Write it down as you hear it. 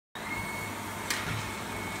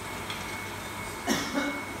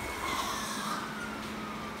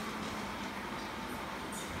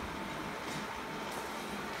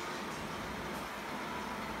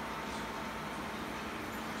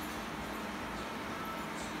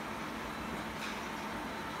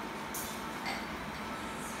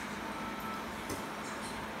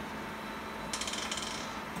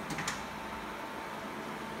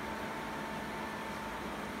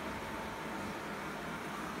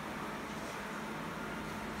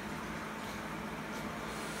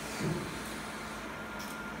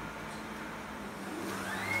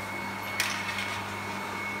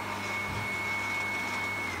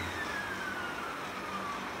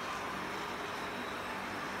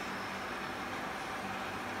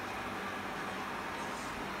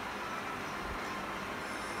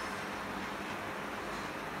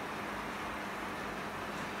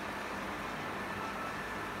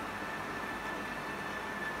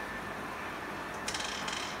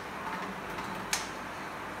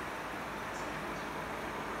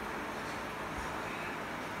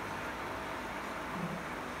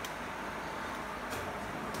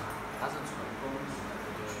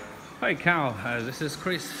Hi Carl, this is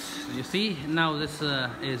Chris. You see, now this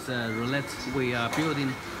is roulette we are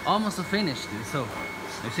building almost finished. So,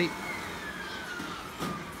 you see,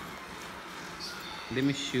 let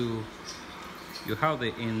me show you how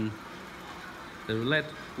the roulette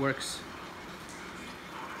works.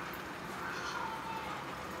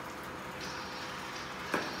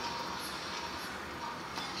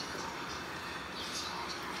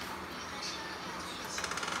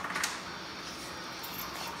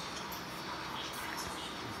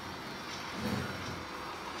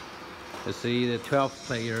 You see the 12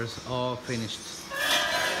 players all finished.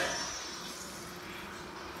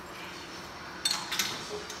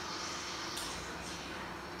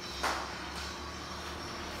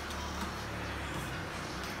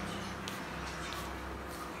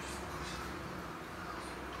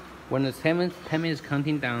 When the 10 minutes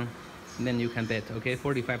counting down, then you can bet, okay?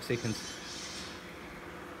 45 seconds.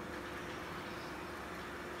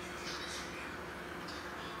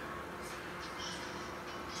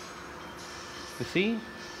 You see,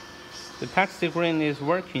 the touch screen is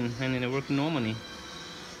working and it works normally.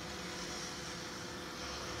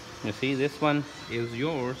 You see, this one is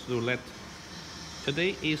yours, roulette.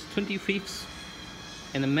 Today is 25th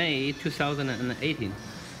in May 2018.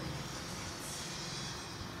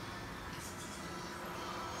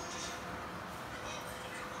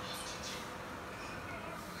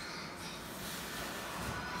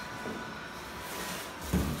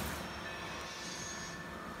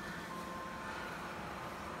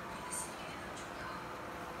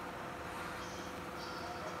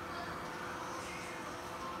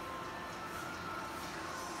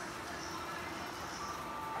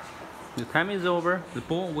 The time is over, the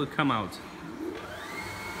ball will come out.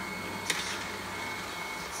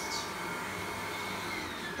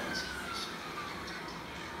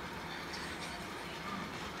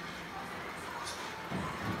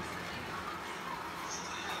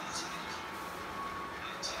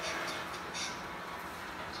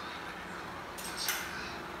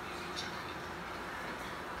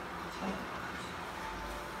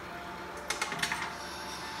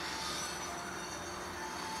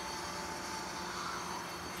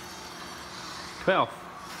 Twelve.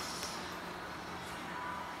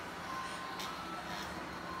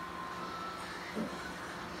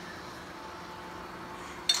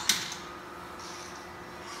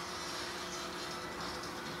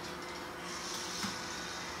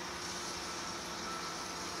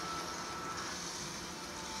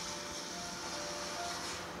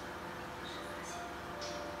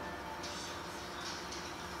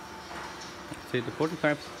 See, the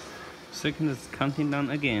 45 seconds is counting down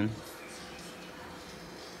again.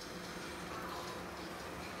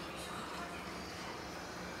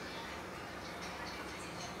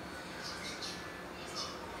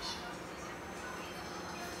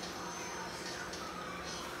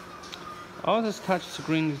 All this touch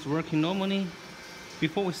screen is working normally.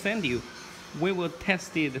 Before we send you, we will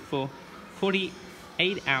test it for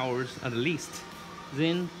 48 hours at least.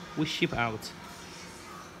 Then we ship out.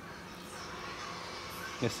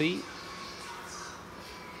 You see?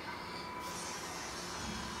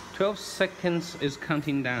 12 seconds is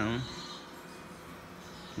counting down.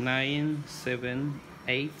 9, 7,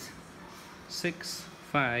 8, 6,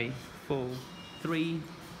 5, 4, 3,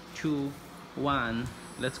 2, 1.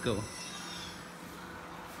 Let's go.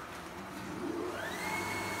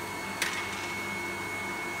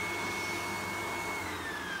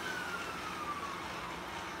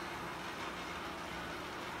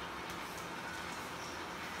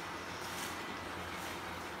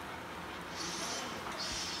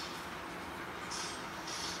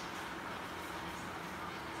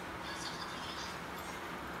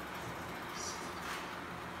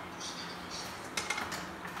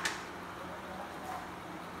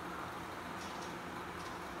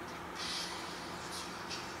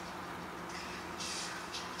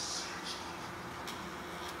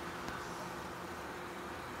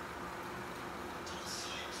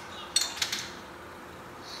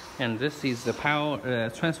 And this is the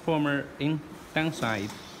power transformer in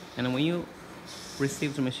downside. And when you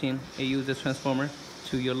receive the machine, you use the transformer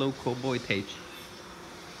to your local voltage.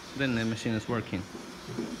 Then the machine is working.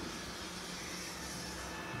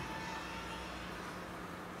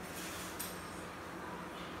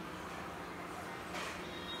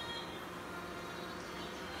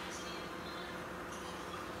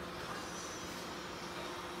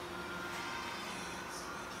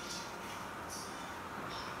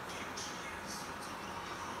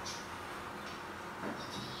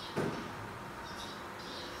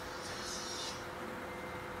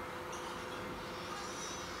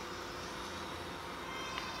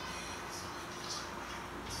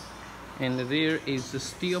 And there is the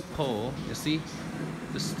steel pole. You see,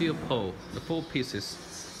 the steel pole, the 4 pieces.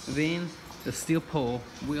 Then the steel pole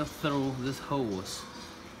will through these holes.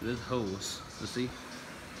 You see,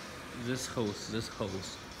 this hose,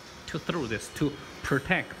 to through this to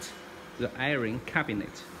protect the iron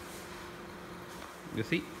cabinet. You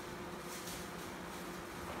see.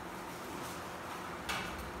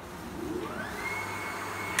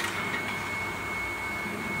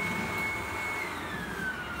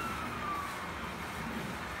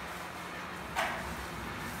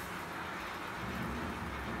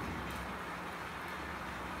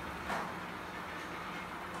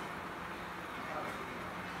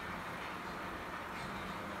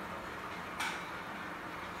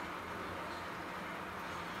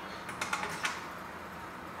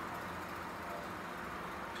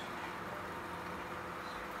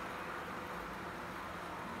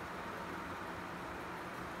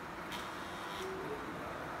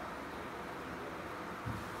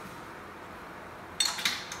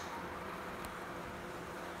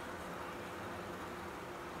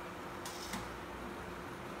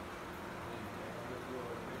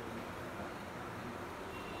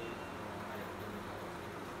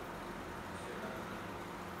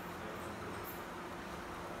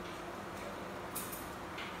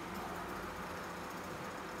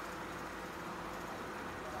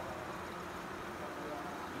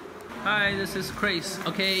 Hi, this is Chris.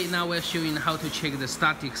 Okay, now we're showing how to check the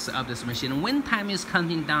statics of this machine. When time is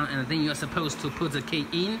counting down, and then you're supposed to put the key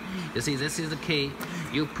in. You see, this is the key.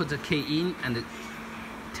 You put the key in and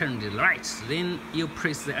turn the lights. Then you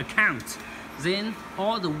press the account. Then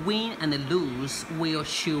all the win and the lose will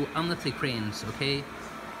show on the screens. Okay.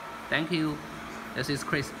 Thank you. This is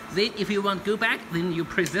Chris. Then, if you want to go back, then you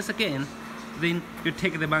press this again. Then you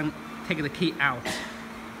take the key out.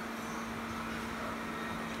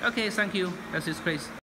 Okay, thank you. This is Chris.